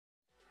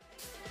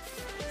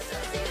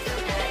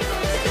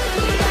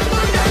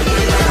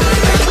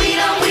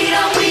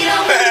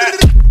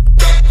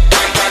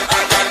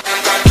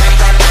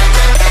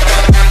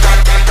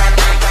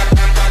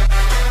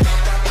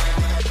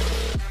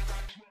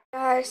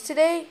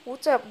today,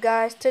 what's up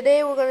guys?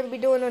 Today we're going to be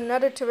doing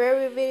another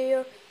Terraria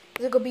video.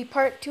 This is going to be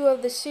part 2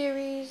 of the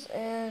series,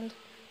 and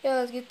yeah,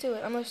 let's get to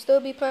it. I'm going to still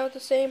be playing with the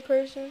same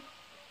person.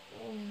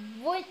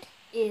 What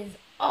is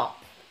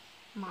up,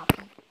 my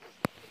people?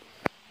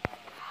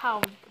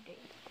 How's the day?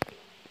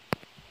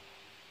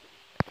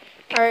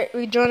 Alright,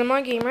 we joining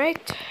my game, right?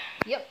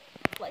 Yep.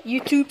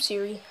 YouTube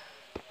series.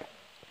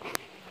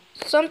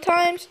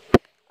 Sometimes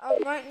I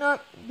might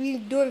not be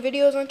doing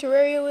videos on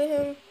Terraria with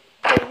him,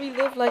 but we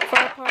live like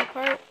 5 part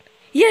apart.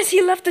 Yes,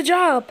 he left the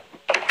job.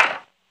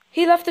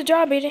 He left the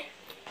job, AJ.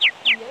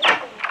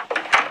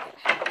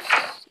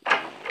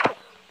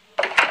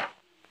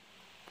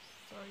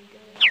 Sorry,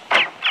 guys.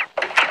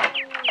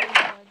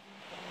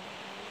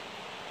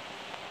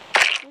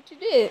 What you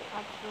did?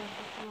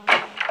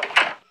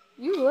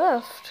 You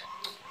left.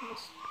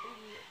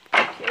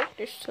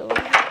 Character still.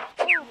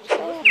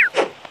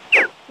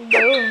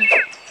 Boom.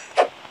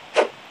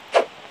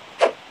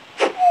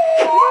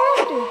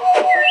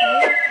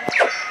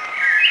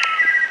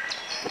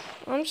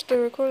 I'm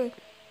still recording.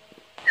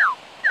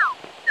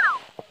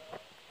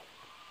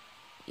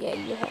 Yeah,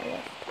 you have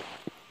left.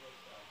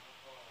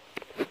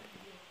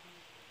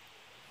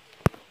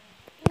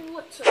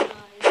 What's up,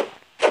 guys?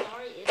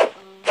 Sorry if I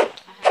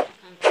have to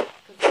kind of,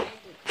 because I had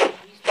to kind of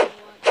restart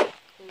watch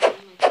because my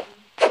team is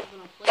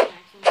gonna play and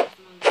accidentally left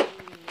my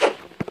game and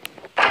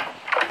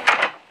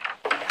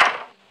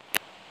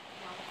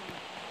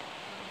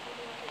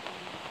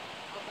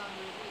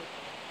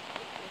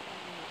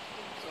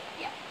so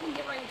yeah, we'll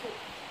get right into it.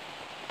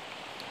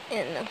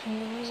 And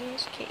nothing was in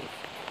this cave.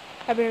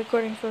 I've been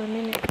recording for a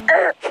minute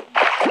now. Come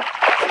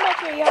back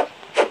here, y'all.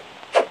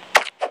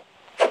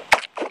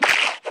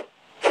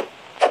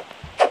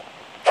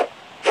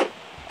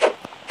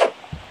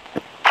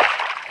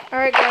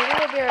 Alright guys, I'm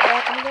gonna be right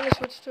back. I'm gonna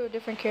switch to a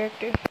different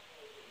character.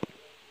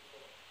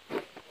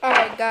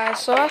 Alright guys,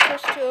 so I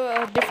switched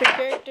to a different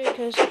character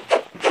because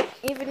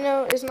even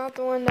though it's not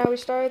the one that we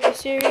started the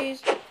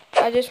series,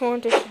 I just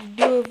wanted to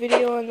do a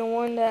video on the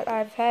one that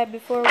I've had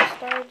before we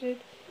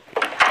started.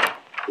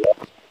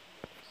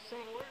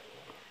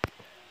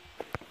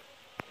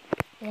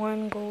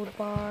 One gold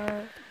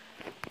bar.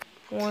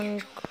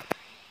 One.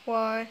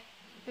 Why?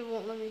 It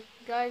won't let me.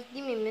 Guys,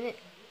 give me a minute.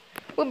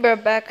 We'll be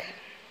right back.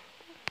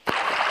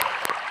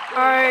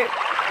 Alright.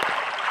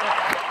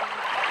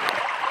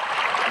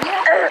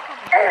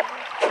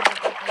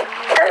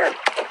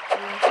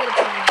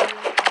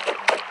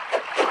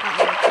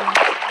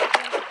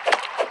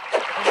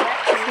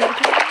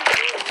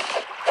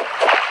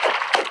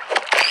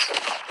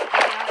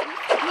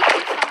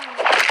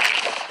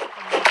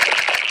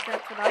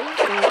 That's what I used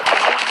to do.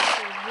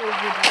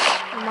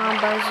 Come on,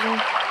 Buzzing.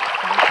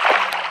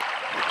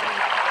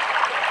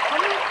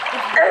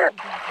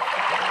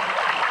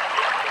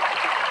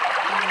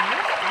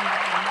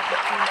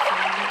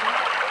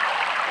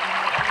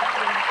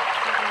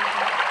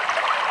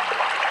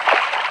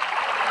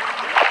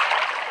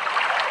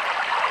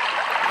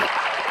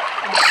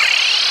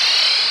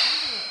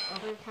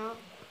 Other account,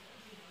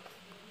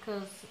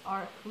 because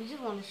we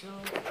just want to show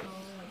it.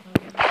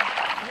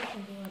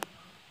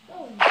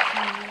 Oh,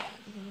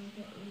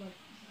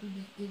 we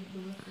just did the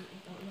rest of it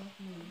without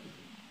laughing.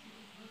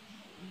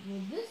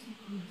 Well, this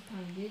we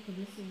kind of did because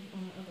this is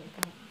on the other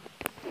account.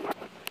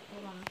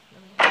 Hold on.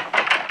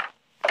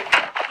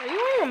 Are you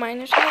wearing a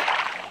miner's hat?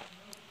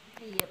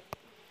 Yep.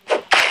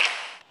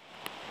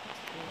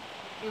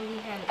 And we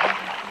had it.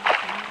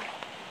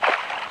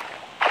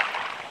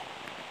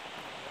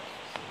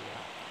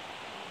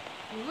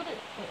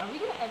 Are we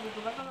gonna ever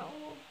go back on that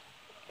old?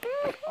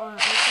 Or I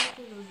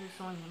think it was just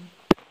showing them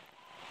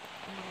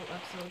in the old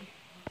episode.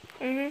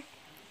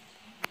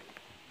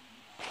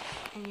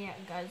 And yeah,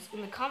 guys, in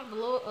the comment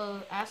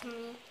below, ask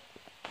me,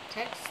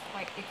 text,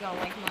 like, if y'all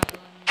like my,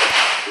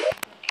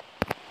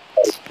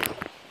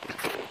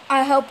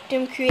 I helped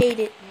him create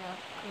it. yeah,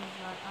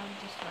 because I'm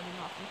just starting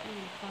off with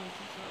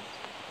 22 subs.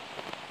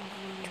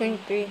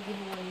 23.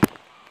 Giveaway,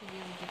 because he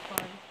has a gift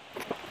card.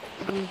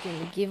 Then we can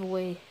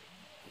giveaway,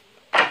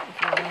 if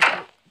you like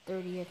it,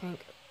 30, I think.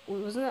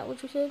 Wait, wasn't that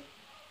what you said?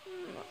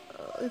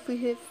 If we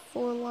hit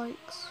 4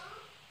 likes.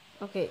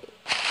 Okay,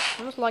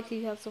 how much likes do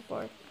you have so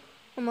far?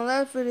 On my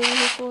last video, we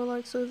hit 4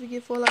 likes, so if you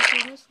get 4 likes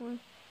on this one,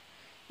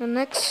 the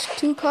next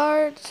 2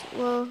 cards,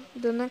 well,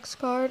 the next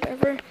card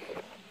ever,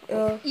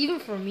 Even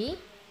for me?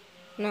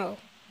 no.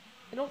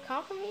 It don't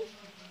count for me?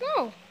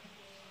 No.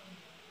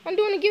 I'm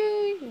doing a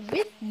giveaway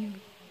with you.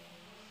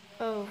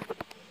 Oh.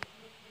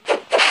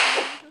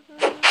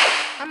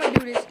 I'm gonna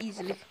do this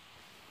easily.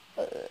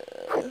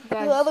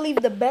 Whoever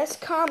leave the best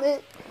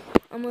comment,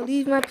 I'm gonna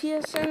leave my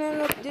PSN in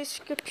the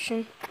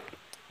description.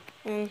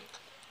 And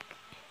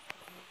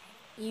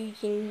you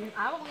can,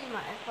 I will leave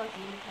my Xbox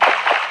game.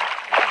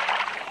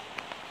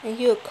 and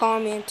he'll call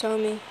me and tell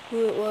me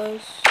who it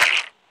was.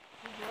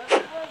 Whoever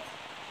it was,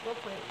 we'll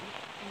play it.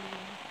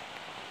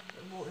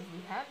 Well, if we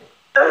have it.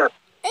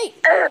 Hey!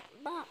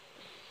 Bop.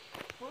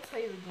 We'll tell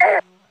you the game we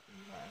have.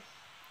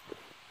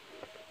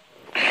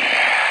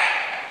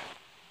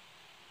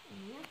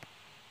 And yeah.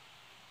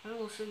 And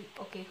we'll show you.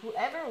 Okay,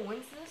 whoever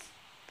wins this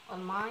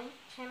on my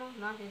channel,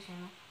 not his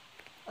channel,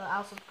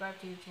 I'll subscribe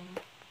to your channel.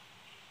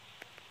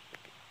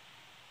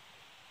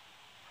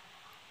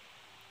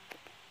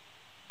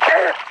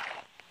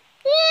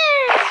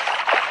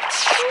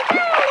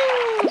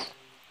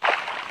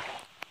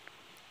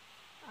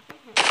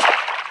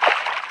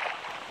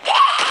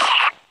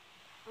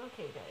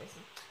 Okay, guys.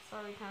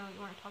 Sorry, kind of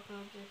weren't talking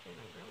about this in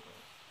my room.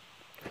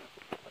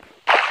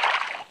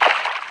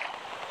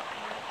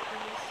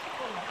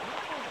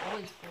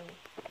 Always full.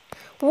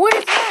 What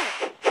is that?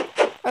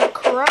 A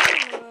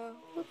crime.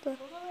 What the?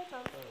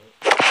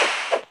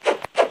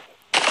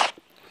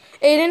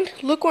 Aiden,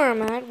 look where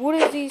I'm at.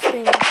 What are these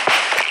things?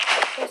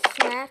 A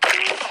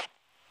snatcher?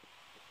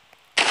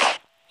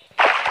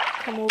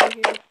 Come over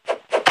here.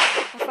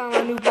 I found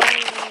a new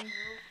biome.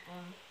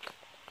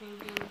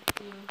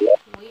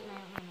 Wait,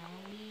 man, when I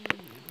leave,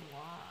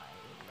 why?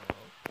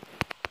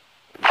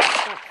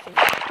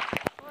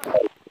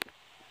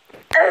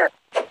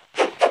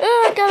 I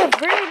got a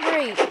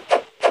vertebrate.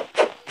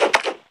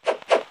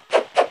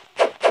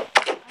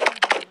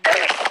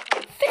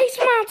 Face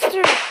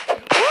monster.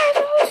 Why is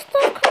all this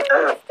stuff coming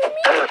after me?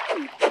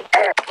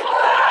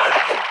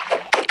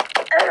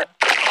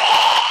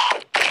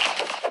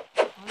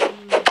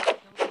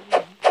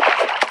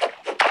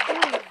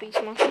 Face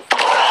monster.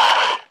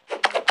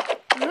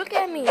 Look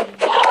at me. I'm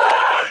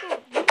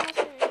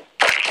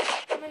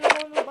in a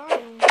whole new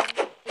biome.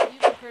 If you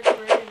compared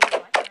Terraria and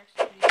real life, they're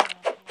actually pretty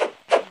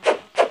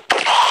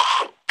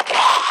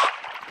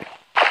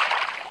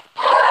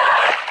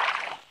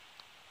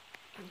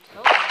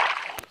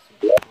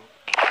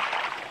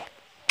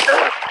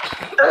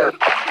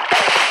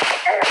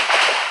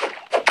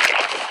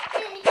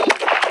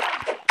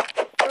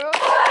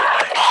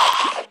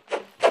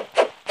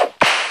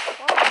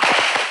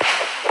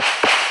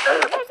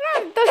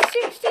That's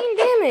 16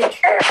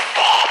 damage.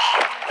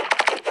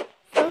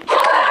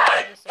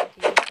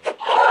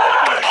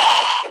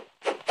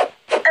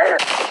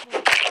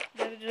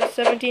 That is just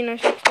 17 or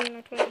 16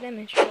 or 20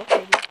 damage.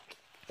 Okay.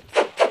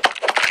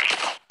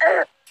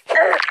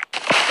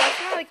 That's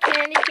not a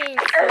candy cane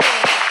sword.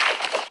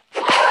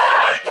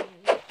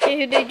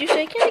 Hey, did you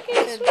say candy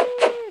cane sword?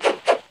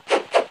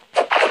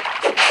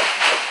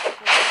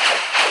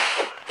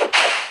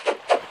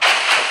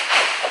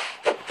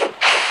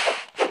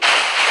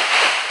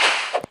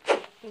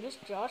 This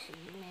Josh is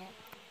mad.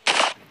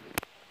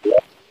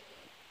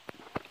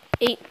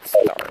 8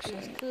 stars.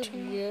 This could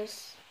be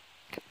this.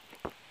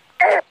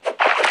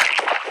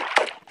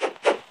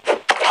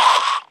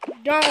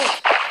 Don't.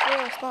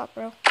 Yeah, stop,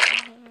 bro.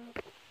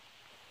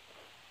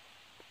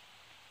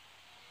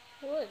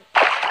 What?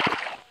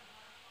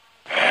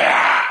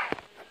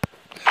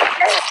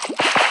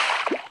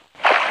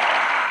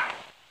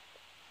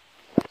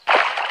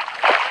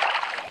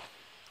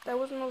 That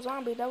wasn't no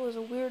zombie. That was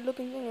a weird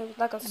looking thing. It was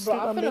like a Bro,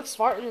 I'm gonna mix.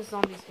 fart in this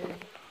zombie's head.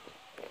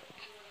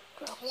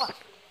 What?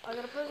 I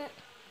got a present.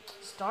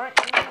 Start.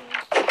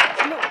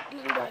 No, let me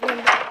die.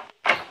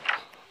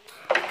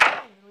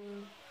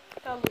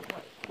 That look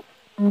like.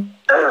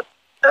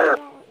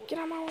 Get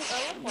out of my way.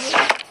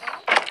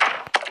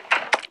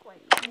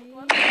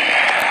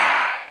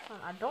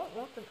 I don't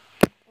want the.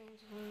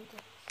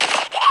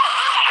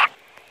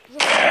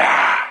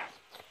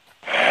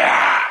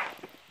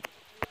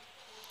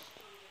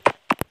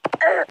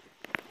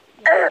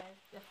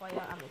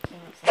 FYI, I'm a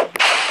king of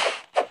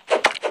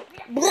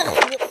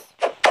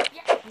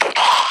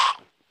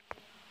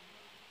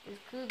this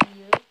could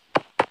be it.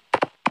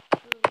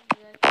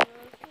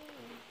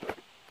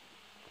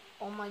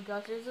 Oh my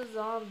gosh, there's a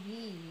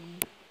zombie.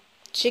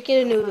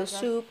 Chicken noodle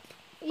soup.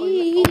 Oh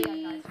yeah,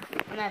 guys.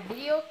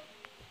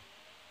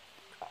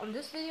 On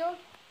this video,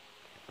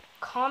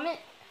 comment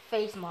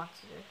face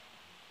monster.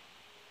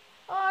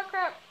 Oh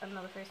crap!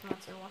 Another face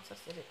monster wants us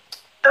to do it.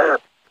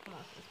 Come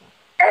on, face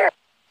monster.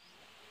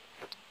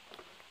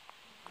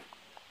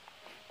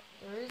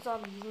 There is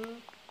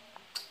zombies.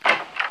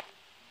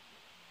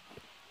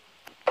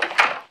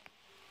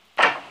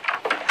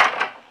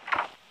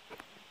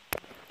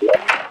 Did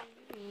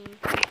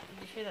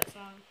you hear that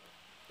song?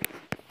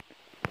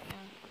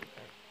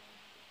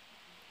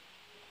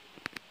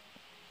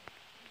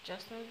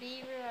 Justin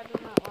Bieber, I do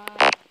not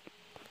lie.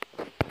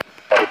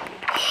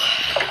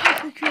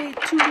 We create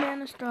 2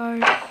 mana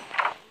stars.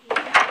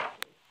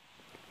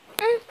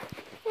 Where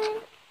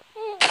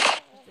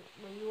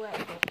you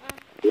at, though?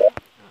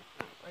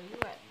 Where you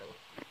at, though?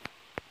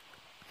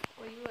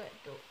 Where you at,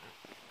 though?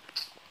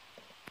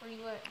 Where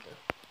you at, though?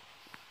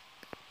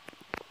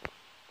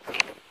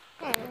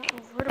 Oh,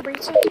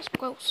 vertebrates are just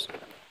gross.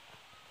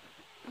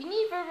 You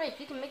need vertebrates.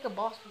 You can make a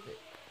boss with it.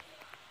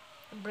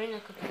 Bring a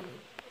cocoon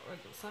or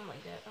something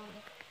like that.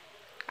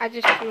 I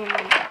just threw them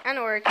in. I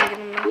know where I can get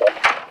them now.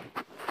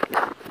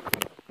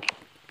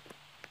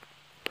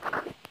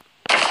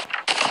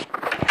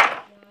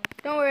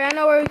 Don't worry, I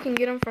know where we can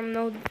get them from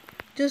though.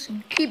 Just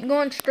keep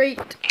going straight.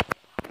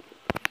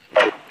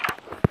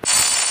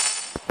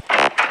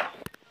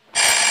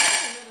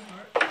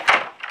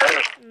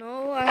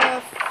 No, I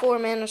have 4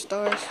 mana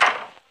stars.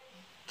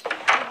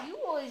 You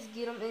always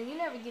get them, and you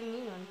never give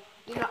me none.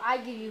 You know, I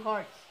give you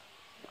hearts.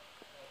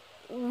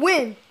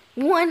 When?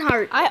 1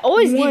 heart. I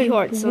always give you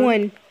hearts,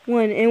 son.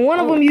 One. And one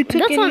of them you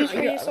took and used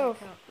for yeah,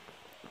 yourself.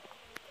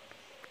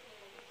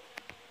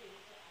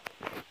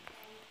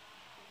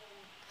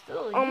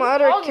 Still, On my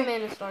other all the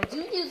mana stars.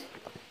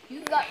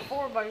 You got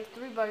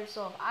 3 by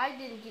yourself. I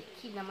didn't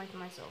keep that much for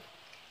myself.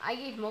 I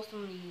gave most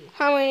of them to you.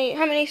 How many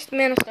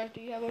mana stars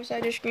do you have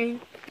outside your screen?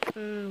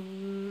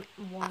 1.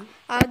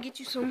 I'll get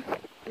you some.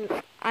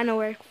 I know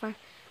where. Fine.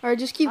 Alright,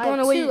 just keep going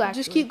away. away.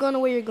 Just keep going the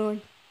way you're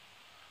going.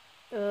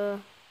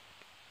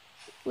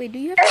 Wait, do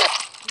you have?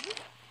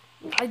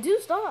 I do.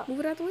 Stop. Move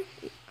it out the way.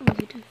 Oh,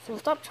 you do. So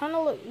stop trying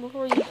to look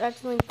before you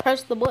accidentally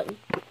press the button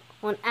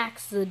on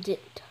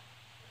accident.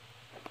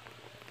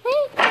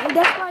 Hey,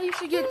 that's why you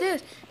should get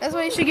this. That's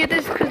why you should get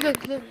this. Cause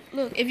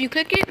look. If you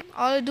click it,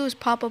 all it do is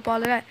pop up all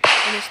of that,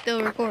 and it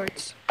still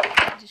records.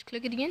 Just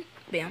click it again.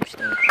 Bam,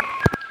 still recording.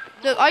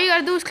 Look, all you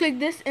gotta do is click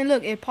this, and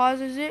look, it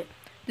pauses it.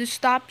 This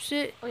stops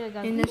it. Oh yeah,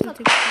 guys. And This this is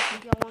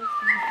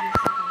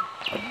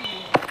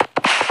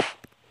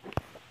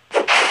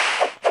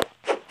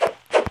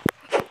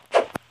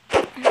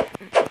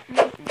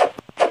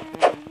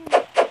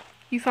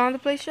You found the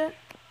place yet?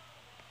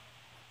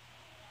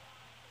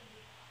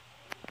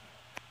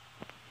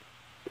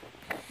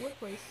 what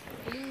place?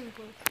 Alien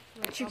place?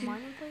 Like Chicken. a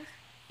mining place?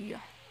 Yeah.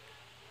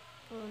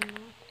 Oh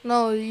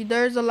no. No,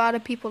 there's a lot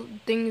of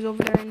things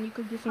over there, and you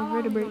could get How some long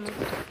is it vertebrates.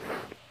 gonna take?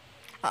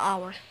 An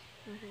hour.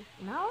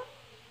 An hour?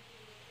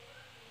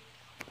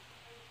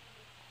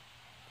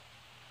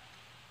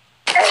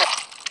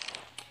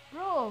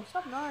 Bro,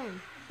 stop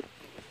dying.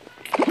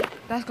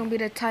 That's gonna be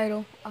the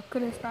title. I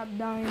couldn't stop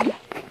dying.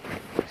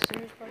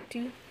 Series part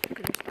 2.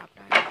 Couldn't stop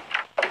dying.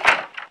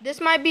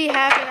 This might be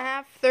half and a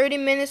half. 30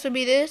 minutes will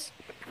be this,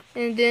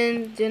 and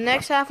then the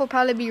next half will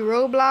probably be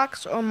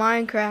Roblox or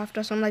Minecraft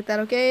or something like that.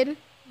 Okay, Aiden?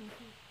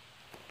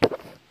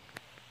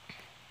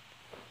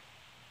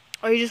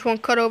 Or you just want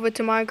to cut over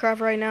to Minecraft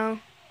right now?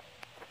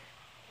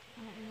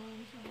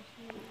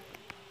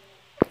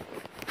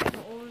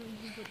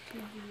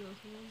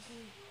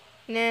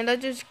 Nah,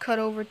 let's just cut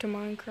over to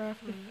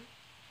Minecraft.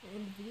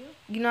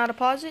 You know how to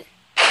pause it?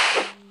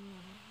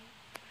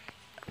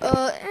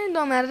 It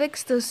don't matter. They can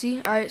still see.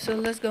 Alright, so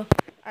let's go.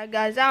 Alright,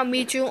 guys, I'll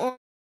meet you on